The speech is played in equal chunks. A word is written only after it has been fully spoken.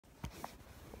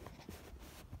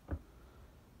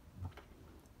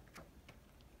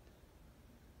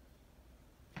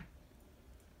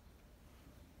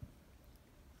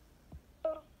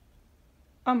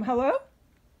Hello?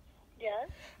 Yes.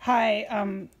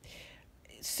 Hi.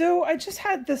 So I just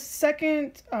had the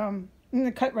second, I'm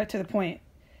gonna cut right to the point.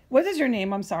 What is your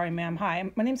name? I'm sorry, ma'am.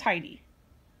 Hi, my name's Heidi.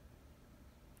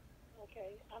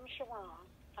 Okay. I'm Sharon.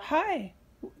 Hi.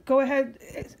 Go ahead.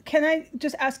 Can I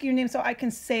just ask your name so I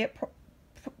can say it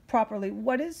properly?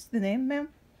 What is the name, ma'am?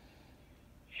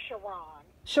 Sharon.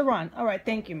 Sharon. All right,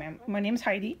 thank you, ma'am. Hmm. My name's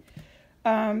Heidi.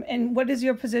 And what is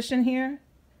your position here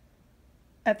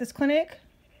at this clinic?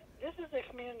 This is a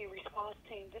community response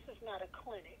team. This is not a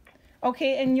clinic.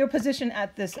 Okay, and your position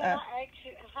at this, Can I ask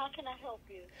you, how can I help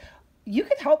you? you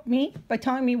could help me by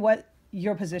telling me what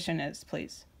your position is,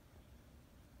 please.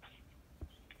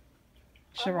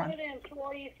 I'm one Sharon. of the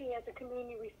employees here at the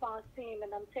community response team,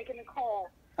 and I'm taking a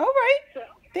call. All right. So,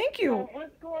 Thank so you.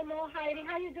 what's going on, Heidi?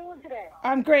 How you doing today?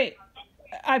 I'm great.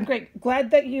 I'm great.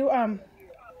 Glad that you are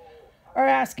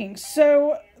asking.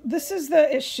 So this is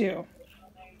the issue.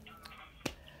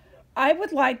 I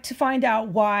would like to find out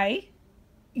why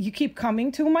you keep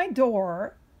coming to my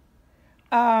door.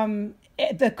 The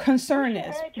What's concern your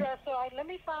is, address? So let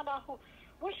me find out who.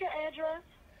 What's your address?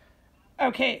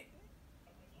 okay,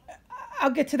 I'll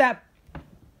get to that,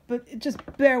 but just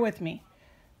bear with me.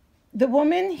 The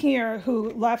woman here who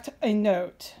left a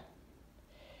note,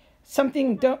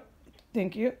 something Hmm. don't,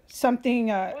 thank you, something,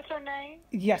 What's her name?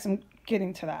 yes, I'm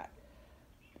getting to that.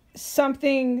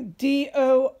 Something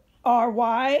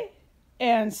Dory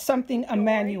and something Dory.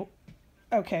 Emmanuel.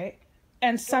 Okay.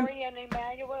 And some, Dory and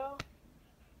Emmanuel.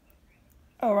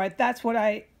 all right, that's what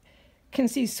I can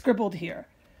see scribbled here.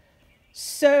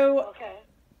 So Okay.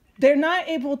 they're not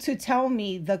able to tell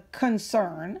me the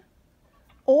concern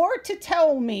or to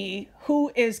tell me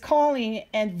who is calling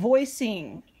and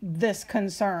voicing this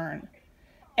concern.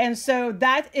 And so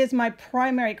that is my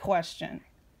primary question.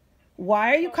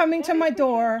 Why are you So coming let to me my put you in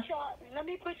door? let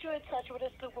me put you in touch with a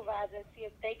supervisor and see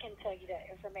if they can tell you that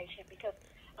information because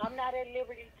I'm not at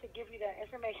liberty to give you that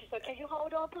information. So can you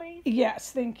hold on, please?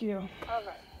 Yes, thank you. All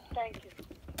right. Thank you.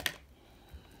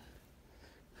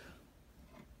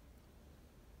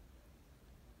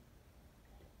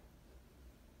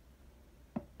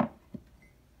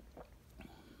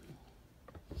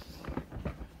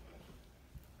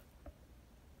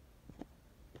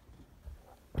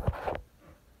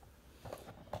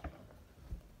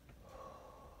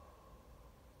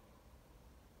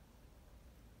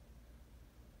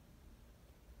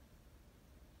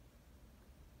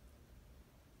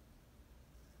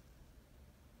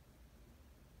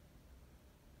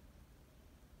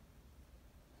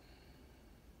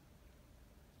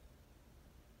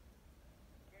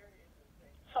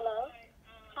 Hello,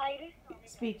 Heidi.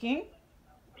 Speaking.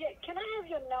 Yeah, can I have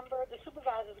your number? The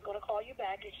supervisor is going to call you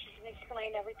back and she can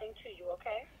explain everything to you.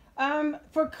 Okay?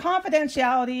 For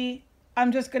confidentiality,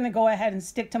 I'm just going to go ahead and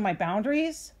stick to my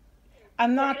boundaries. I'm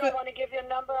So you not don't good. want to give your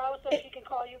number out so she can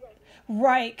call you back?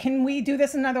 Right. Can we do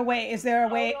this another way? Is there a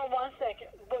Hold way? on 1 second.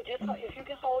 But just if you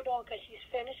can hold on because she's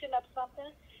finishing up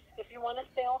something. If you want to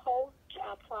stay on hold,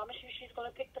 I promise you she's going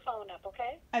to pick the phone up.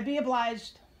 Okay? I'd be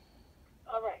obliged.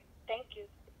 All right. Thank you.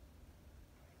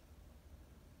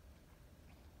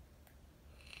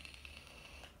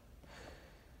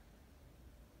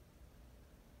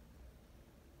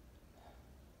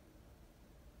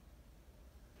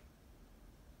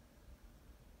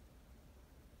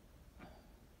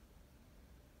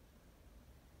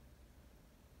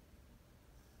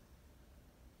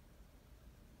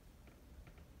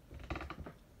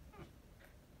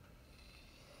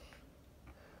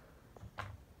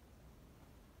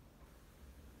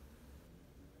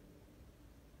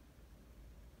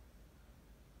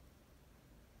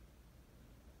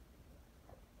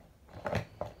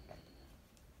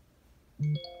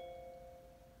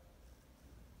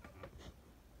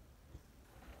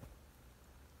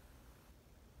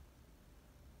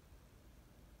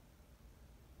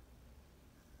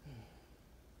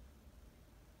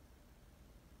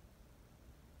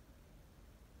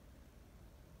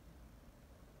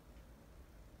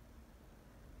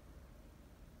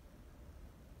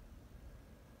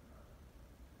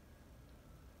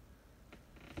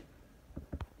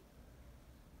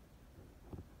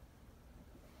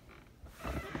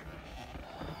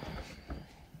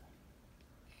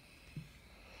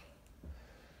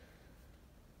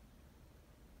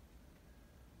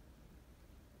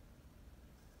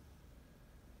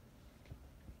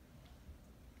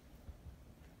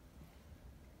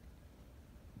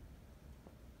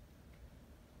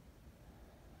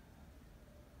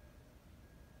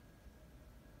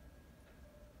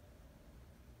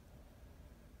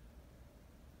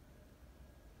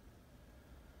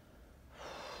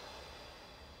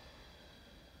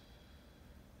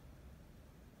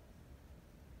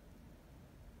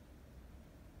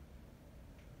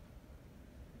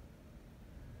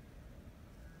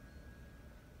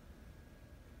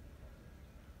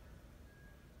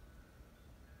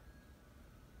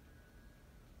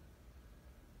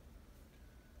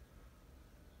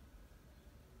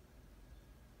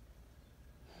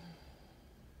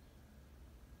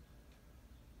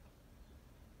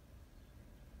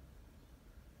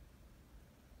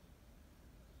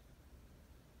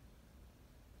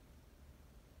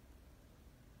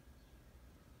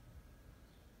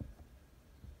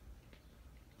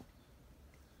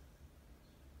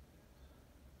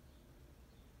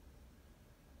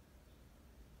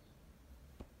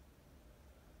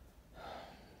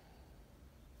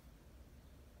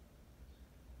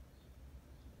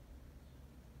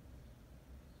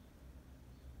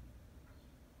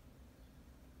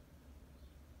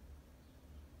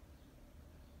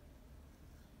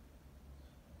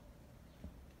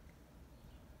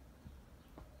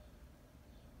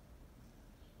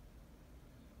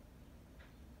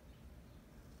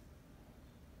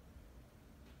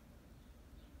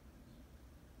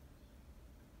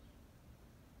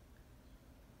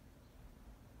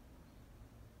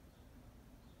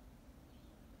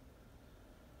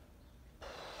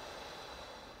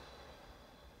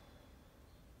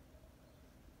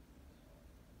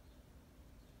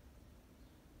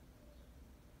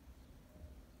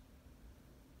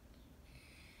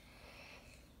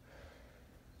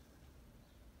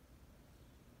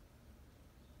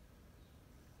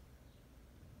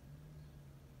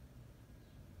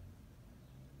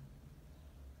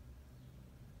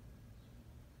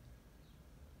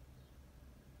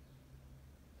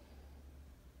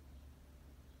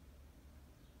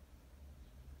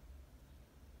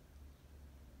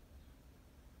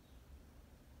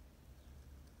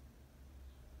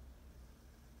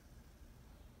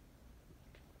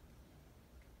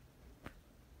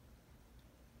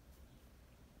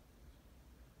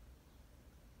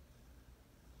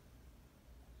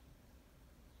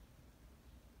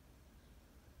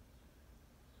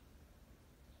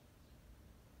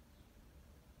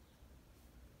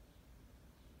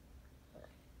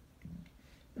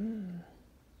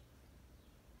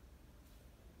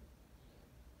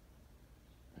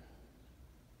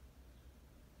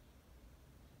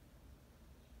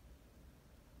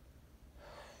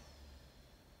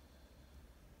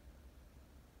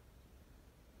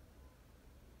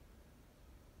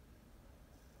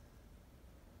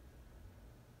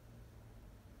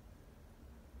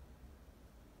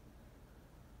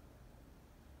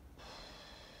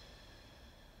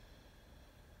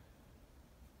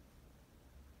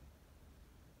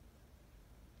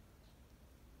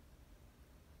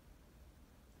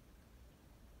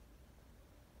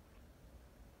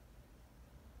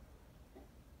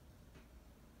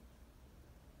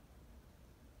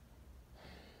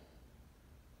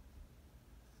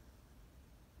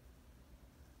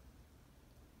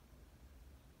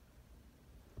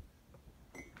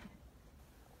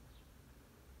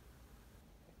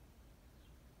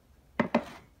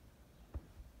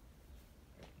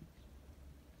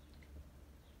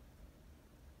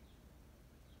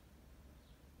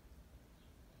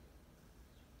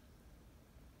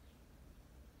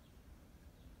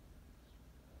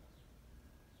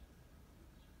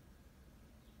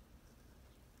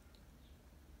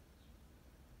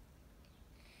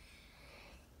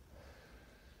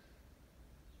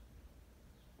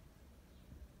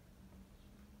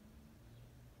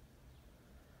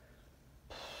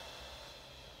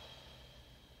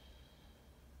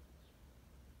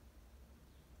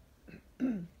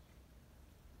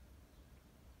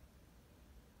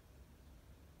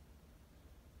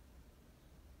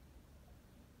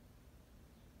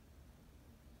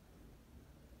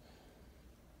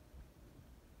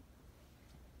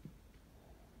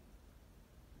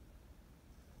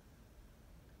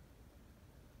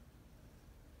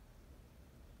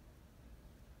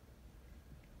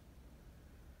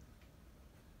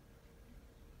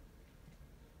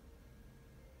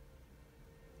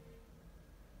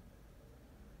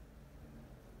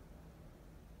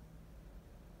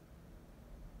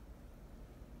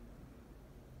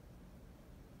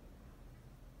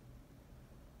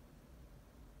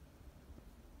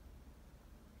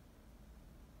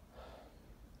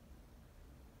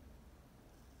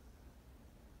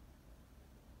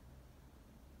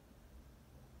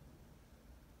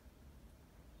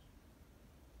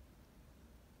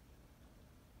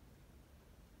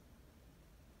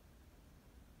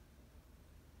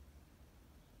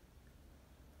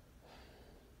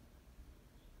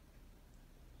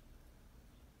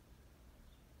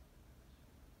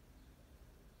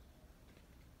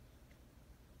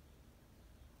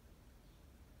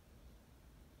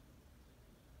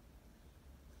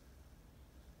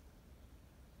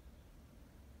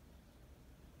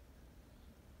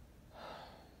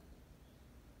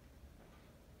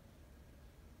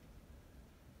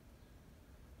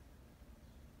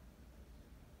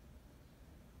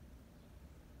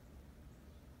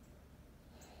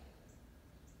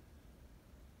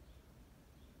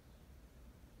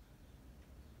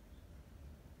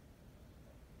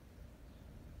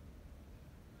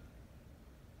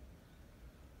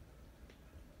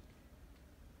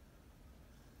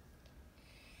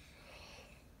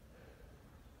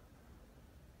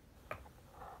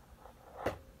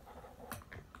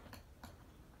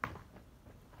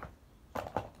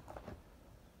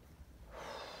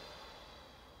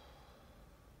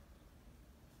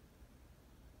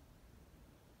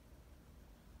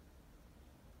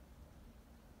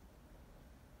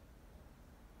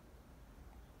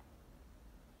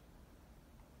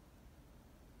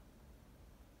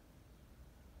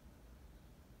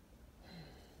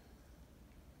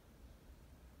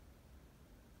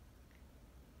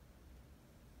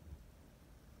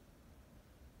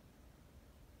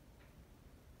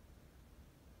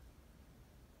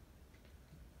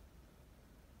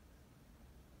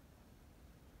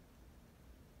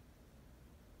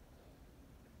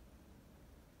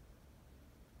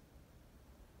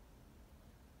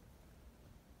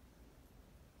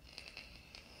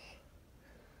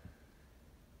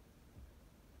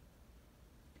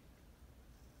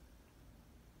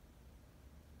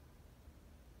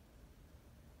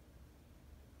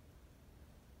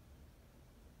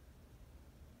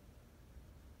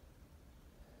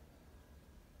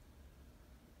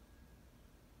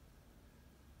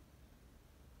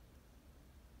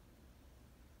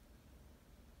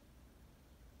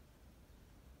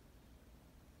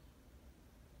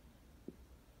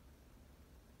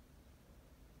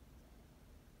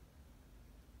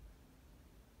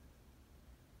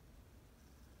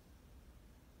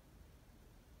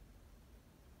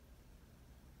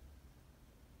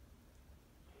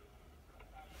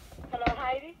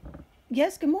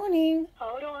 Yes, good morning.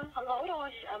 Hold on. Hold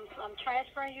on. I'm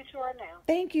transferring you to her now.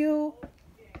 Thank you.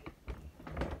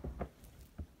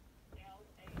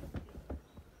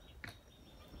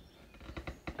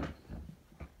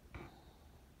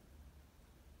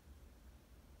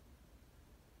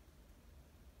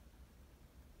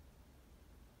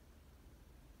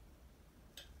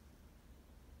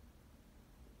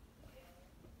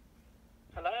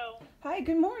 Hello. Hi,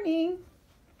 good morning.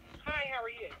 Hi, how are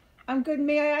you? I'm good.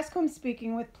 May I ask who I'm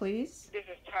speaking with, please? This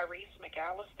is Tyrese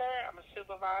McAllister. I'm a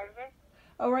supervisor.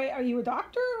 All right, are you a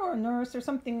doctor or a nurse or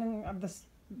something of this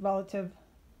relative?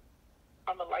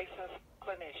 I'm a licensed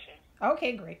clinician.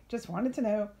 Okay, great. Just wanted to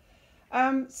know.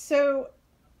 So,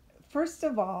 first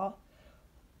of all,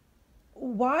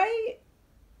 why,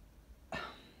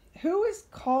 who is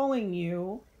calling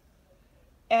you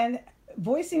and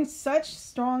voicing such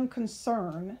strong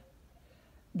concern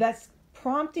that's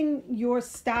prompting your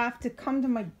staff to come to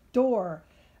my door?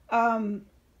 Can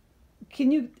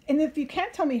you, and if you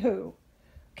can't tell me who,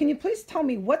 can you please tell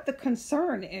me what the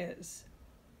concern is?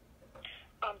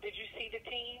 Did you see the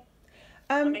team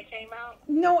when they came out?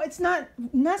 No, it's not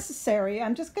necessary.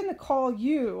 I'm just going to call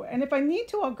you. And if I need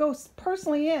to, I'll go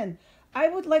personally in. I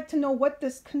would like to know what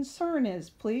this concern is,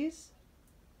 please.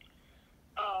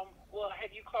 Well,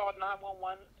 have you called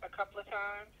 911 a couple of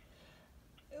times?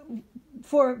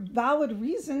 For valid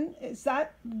reason. Is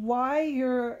that why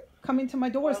you're coming to my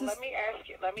door? Well, let me ask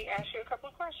you a couple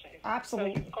of questions.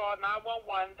 Absolutely. So you called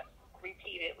 911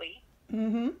 repeatedly.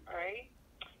 Mm-hmm. All right.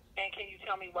 And can you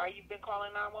tell me why you've been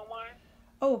calling 911?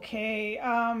 Okay.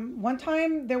 One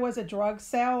time there was a drug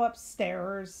sale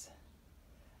upstairs.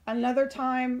 Another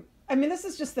time, I mean, this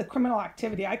is just the criminal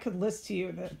activity. I could list to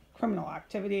you the criminal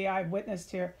activity I've witnessed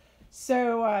here.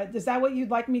 So, is that what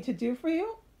you'd like me to do for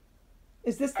you?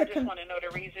 Is this the? I just want to know the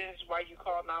reasons why you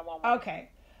called 911. Okay.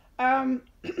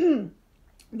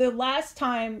 The last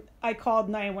time I called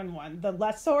 911, the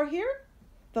lessor here,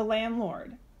 the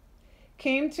landlord,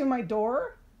 came to my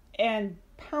door and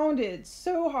pounded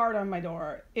so hard on my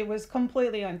door. It was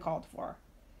completely uncalled for.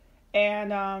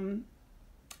 And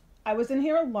I was in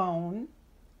here alone.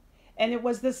 And it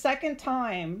was the second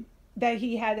time that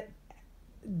he had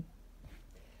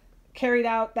carried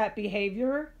out that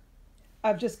behavior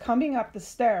of just coming up the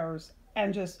stairs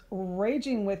and just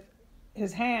raging with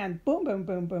his hand, boom, boom,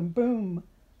 boom, boom, boom,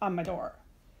 on my door.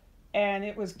 And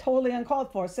it was totally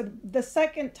uncalled for. So the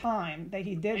second time that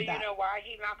he did that. Do you know why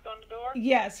he knocked on the door?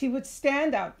 Yes, he would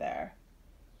stand out there,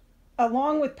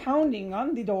 along with pounding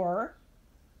on the door.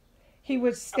 He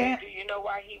would stand. Do you know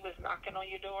why he was knocking on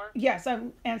your door? Yes,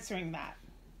 I'm answering that.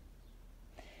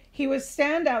 He would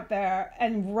stand out there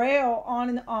and rail on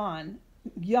and on,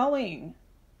 yelling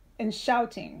and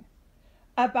shouting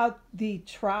about the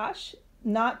trash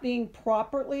not being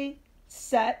properly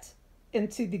set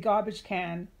into the garbage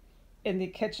can in the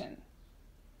kitchen.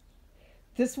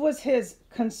 This was his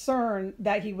concern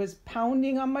that he was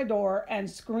pounding on my door and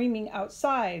screaming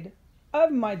outside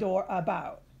of my door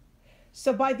about.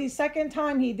 So by the second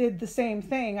time he did the same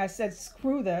thing, I said,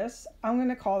 screw this. I'm going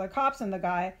to call the cops on the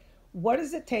guy. What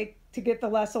does it take to get the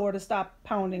lessor to stop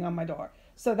pounding on my door?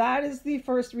 So that is the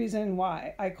first reason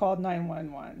why I called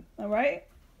 911. All right?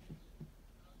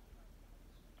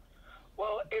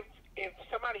 Well, if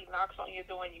somebody knocks on your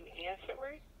door and you answer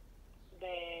it,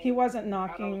 then... He wasn't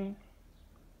knocking.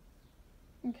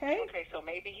 Okay? Okay, so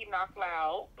maybe he knocked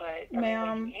loud, but I mean,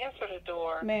 when you answer the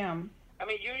door... Ma'am. I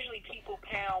mean, usually people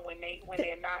pound when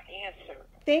they're not answered.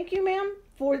 Thank you, ma'am,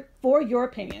 for your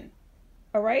opinion.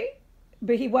 All right?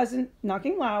 But he wasn't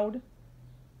knocking loud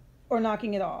or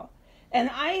knocking at all. And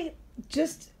I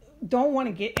just don't want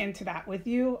to get into that with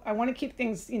you. I want to keep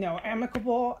things,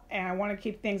 amicable, and I want to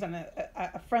keep things on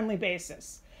a friendly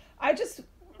basis. I just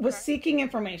was seeking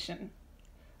information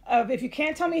of, if you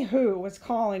can't tell me who was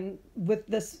calling with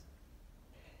this,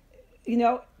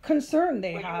 concern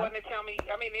they have. You want to tell me?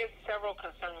 I mean, there's several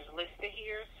concerns listed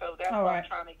here, so that's all why right. I'm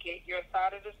trying to get your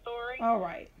side of the story. All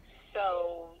right.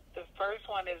 So the first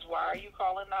one is, why are you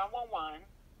calling 911?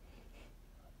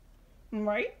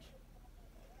 Right.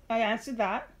 I answered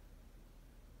that.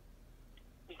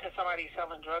 Because somebody's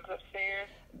selling drugs upstairs?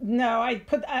 No, I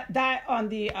put that on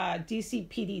the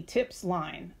DCPD tips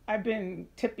line. I've been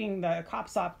tipping the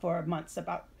cops off for months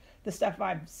about the stuff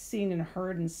I've seen and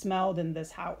heard and smelled in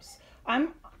this house.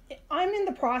 I'm in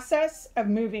the process of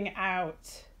moving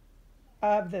out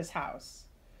of this house.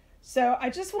 So I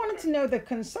just wanted to know the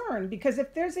concern, because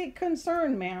if there's a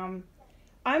concern, ma'am,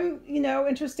 I'm,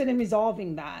 interested in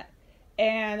resolving that.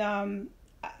 And I'm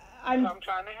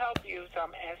trying to help you, so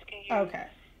I'm asking you okay.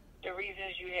 the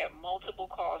reasons you have multiple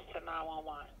calls to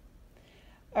 911.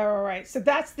 All right. So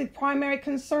that's the primary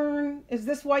concern. Is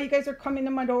this why you guys are coming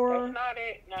to my door? That's not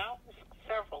it. No, it's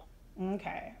several.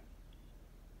 Okay.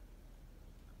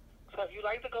 So if you'd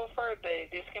like to go further,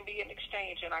 this can be an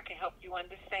exchange, and I can help you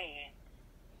understand.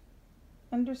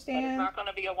 But it's Understand? not going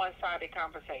to be a one-sided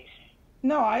conversation.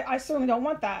 No, I certainly don't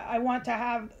want that. I want to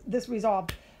have this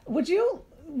resolved. Would you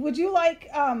like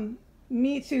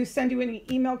me to send you any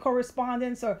email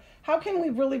correspondence, or how can we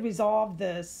really resolve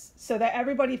this so that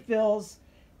everybody feels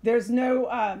there's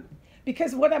no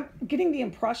because what I'm getting the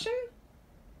impression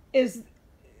is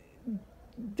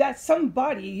that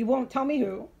somebody, you won't tell me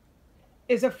who,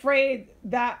 is afraid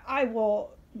that I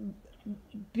will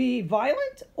be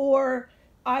violent or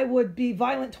I would be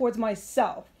violent towards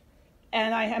myself.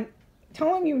 And I am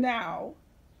telling you now,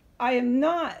 I am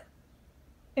not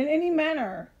in any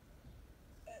manner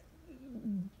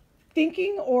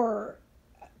thinking or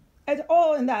at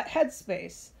all in that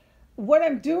headspace. What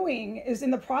I'm doing is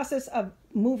in the process of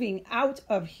moving out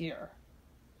of here.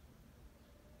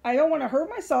 I don't want to hurt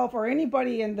myself or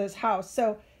anybody in this house.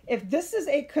 So if this is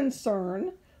a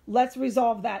concern, let's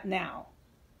resolve that now.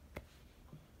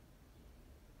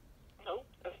 Nope,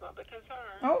 that's not the concern.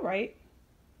 All right.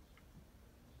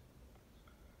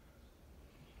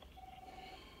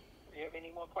 Do you have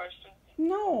any more questions?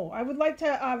 No, I would like to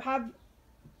have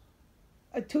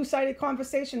a two-sided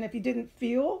conversation. If you didn't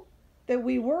feel that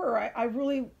we were, I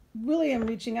really, really am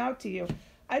reaching out to you.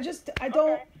 I don't.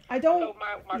 So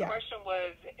my yeah. question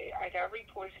was, I got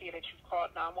reports here that you've called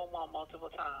 911 multiple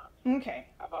times. Okay.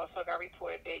 I've also got a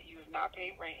report that you've not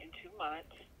paid rent in 2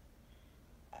 months.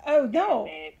 Oh, no.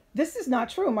 And This is not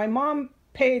true. My mom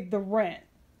paid the rent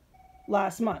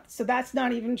last month. So that's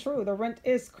not even true. The rent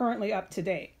is currently up to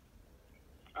date.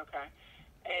 okay.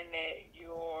 And that you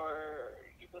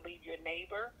believe your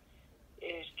neighbor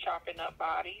is chopping up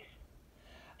bodies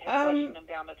and flushing them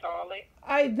down the toilet?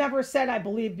 I never said I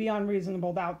believe beyond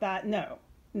reasonable doubt that. No.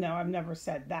 No, I've never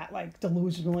said that, like,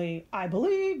 delusionally. I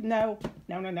believe. No.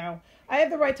 I have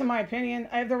the right to my opinion.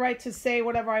 I have the right to say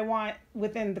whatever I want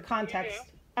within the context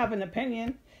of an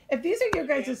opinion. If these are your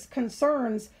guys'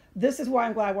 concerns, this is why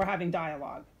I'm glad we're having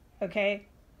dialogue. Okay?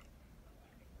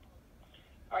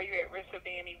 Are you at risk of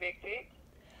being evicted?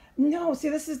 No, see,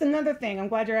 this is another thing. I'm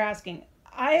glad you're asking.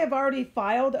 I have already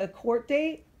filed a court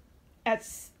date at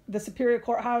the Superior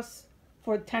Courthouse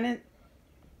for tenant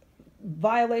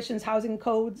violations, housing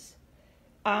codes.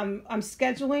 I'm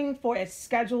scheduling for a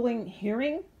scheduling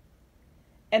hearing.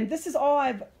 And this is all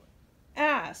I've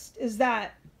asked, is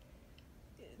that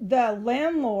the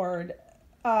landlord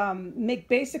make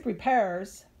basic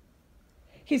repairs.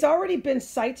 He's already been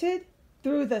cited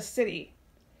through the city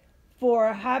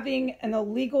for having an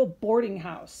illegal boarding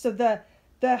house. So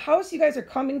the house you guys are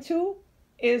coming to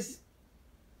is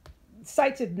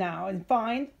cited now and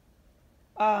fined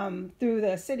through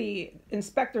the city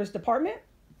inspector's department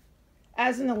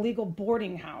as an illegal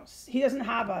boarding house. He doesn't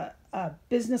have a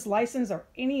business license or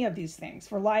any of these things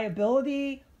for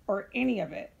liability or any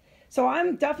of it. So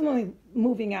I'm definitely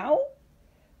moving out,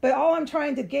 but all I'm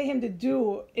trying to get him to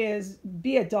do is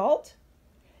be adult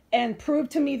and prove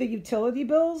to me the utility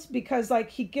bills, because like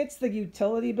he gets the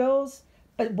utility bills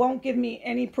but won't give me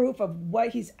any proof of what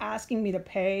he's asking me to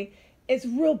pay. It's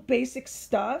real basic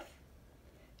stuff.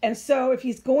 And so if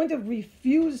he's going to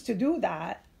refuse to do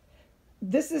that,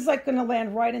 this is like going to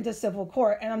land right into civil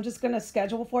court, and I'm just going to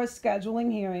schedule for a scheduling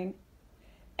hearing,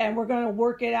 and we're going to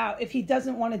work it out. If he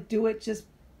doesn't want to do it just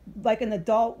like an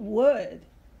adult would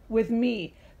with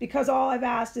me, because all I've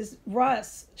asked is,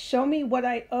 Russ, show me what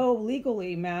I owe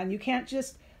legally, man. You can't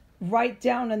just write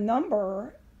down a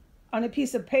number on a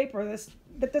piece of paper.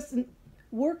 That doesn't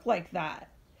work like that.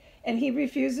 And he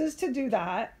refuses to do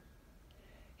that.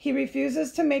 He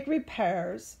refuses to make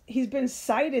repairs. He's been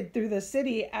cited through the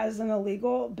city as an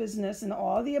illegal business and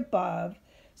all the above.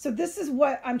 So this is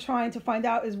what I'm trying to find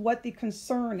out, is what the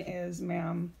concern is,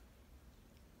 ma'am.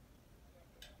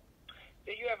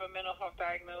 Do you have a mental health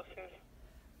diagnosis?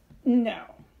 No.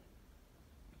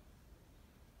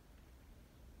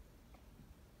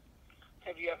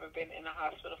 Have you ever been in a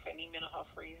hospital for any mental health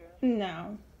reasons?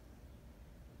 No.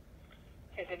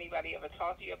 Has anybody ever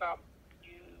talked to you about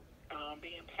you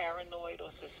being paranoid or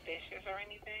suspicious or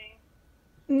anything?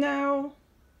 No.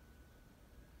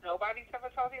 Nobody's ever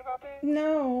talked to you about that?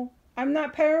 No. I'm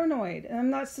not paranoid and I'm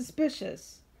not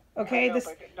suspicious. Okay, but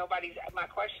nobody's. My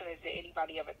question is, did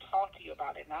anybody ever talk to you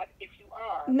about it? Not if you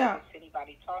are. No. Has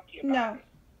anybody talk to you about it?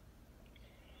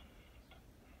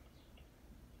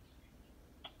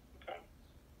 Okay.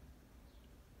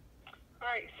 All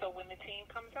right. So when the team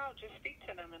comes out, just speak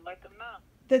to them and let them know.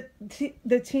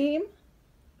 The team?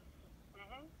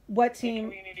 Mm-hmm. What The team?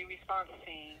 community response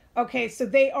team. Okay, so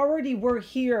they already were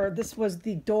here. This was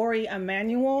the Dory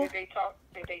Emanuel. Did they talk?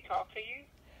 Did they talk to you?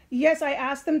 Yes, I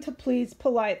asked them to please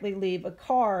politely leave a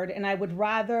card, and I would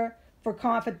rather, for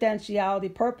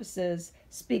confidentiality purposes,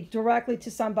 speak directly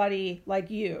to somebody like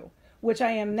you, which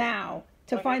I am now,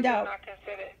 to Well, find out.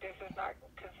 This is not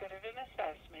considered an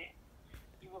assessment.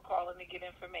 You were calling to get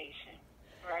information,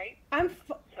 right?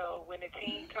 So when the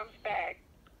team comes back,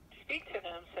 speak to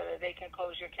them so that they can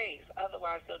close your case.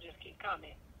 Otherwise, they'll just keep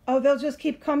coming. Oh, they'll just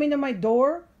keep coming to my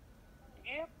door?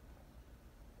 Yep.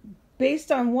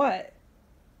 Based on what?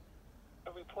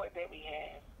 A report that we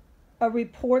have. A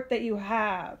report that you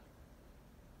have.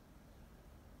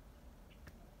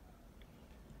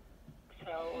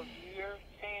 So if you're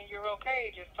saying you're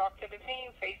okay, just talk to the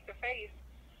team face to face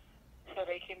so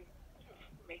they can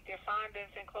make their findings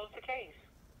and close the case.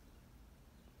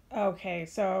 Okay,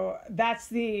 so that's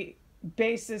the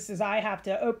basis, is I have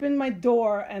to open my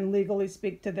door and legally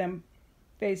speak to them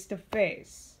face to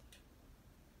face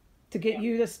to get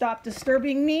you to stop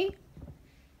disturbing me?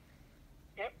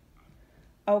 Yep.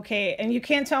 Okay, and you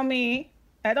can't tell me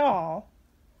at all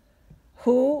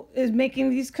who is making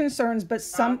these concerns, but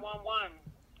 911.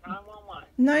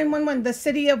 911, the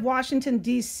city of Washington,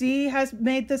 D.C. has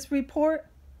made this report?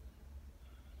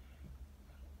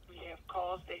 We have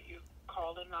calls that you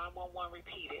called in 911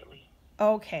 repeatedly.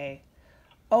 Okay.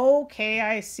 Okay,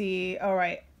 I see. All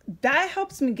right. That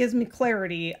helps me, gives me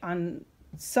clarity on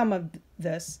some of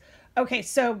this. Okay,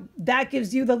 so that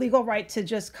gives you the legal right to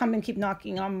just come and keep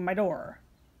knocking on my door.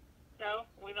 No,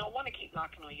 we don't want to keep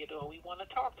knocking on your door. We want to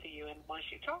talk to you, and once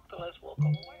you talk to us, we'll go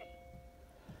away.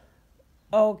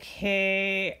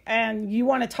 Okay, and you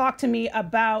want to talk to me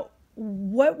about,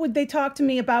 what would they talk to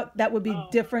me about that would be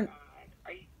different?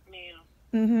 Are you, ma'am?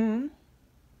 Mm-hmm.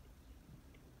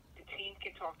 The team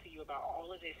can talk to you about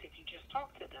all of this if you just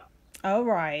talk to them. All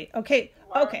right. Okay.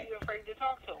 Why Okay. are you afraid to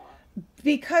talk to them?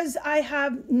 Because I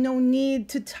have no need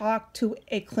to talk to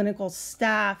a clinical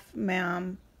staff,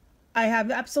 ma'am. I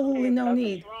have absolutely If no nothing's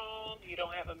need. wrong, you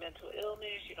don't have a mental illness,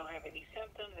 you don't have any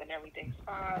symptoms, and everything's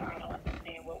fine. I don't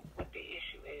understand what the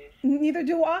issue is. Neither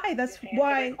do I. That's Just answer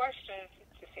why. their questions.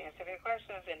 Just answer their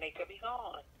questions, and they could be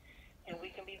gone, and we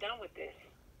can be done with this.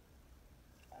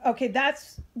 Okay,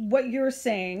 that's what you're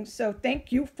saying. So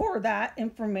thank you for that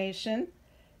information.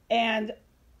 And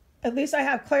at least I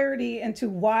have clarity into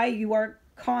why you are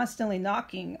constantly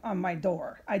knocking on my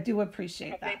door. I do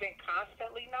appreciate Have that. they been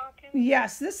constantly knocking?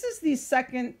 Yes, this is the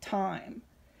second time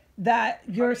that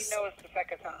you're, How do you know it's the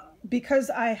second time? because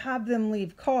I have them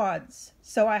leave cards.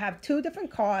 So I have 2 different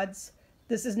cards.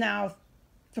 This is now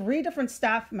 3 different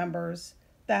staff members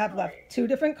that have left Right. 2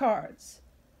 different cards.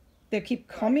 They keep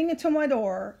coming into my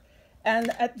door, and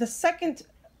at the second,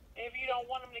 If you don't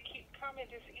want them to keep coming,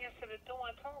 just answer the door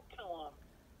and talk to them.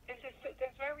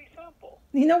 That's very simple.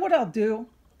 you know what I'll do?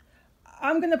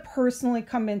 I'm going to personally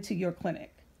come into your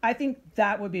clinic. I think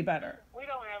that would be better. We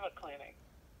don't have a clinic.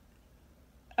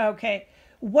 Okay.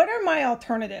 What are my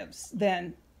alternatives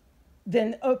then?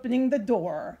 Than opening the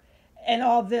door and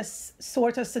all this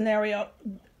sort of scenario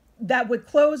that would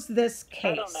close this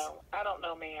case? I don't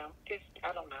know, ma'am.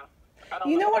 I don't know.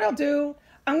 You know what I'll do?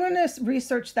 I'm going to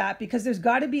research that, because there's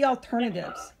got to be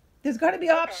alternatives. There's got to be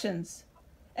options.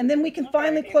 And then we can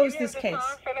finally close this case.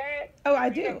 Time for that, Oh, I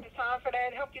if you do. have the time for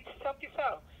that, help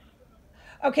yourself.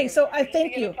 Okay, so I You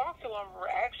thank need you. to talk to them,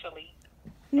 actually.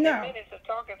 No, 10 minutes of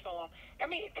talking to them. I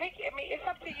mean, it's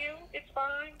up to you. It's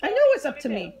fine. I know it's up to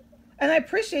me. And I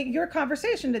appreciate your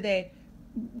conversation today.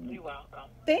 You're welcome.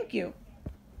 Thank you.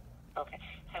 Okay.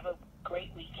 Have a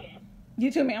great weekend. You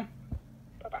too, ma'am.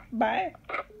 Bye-bye.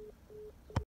 Bye.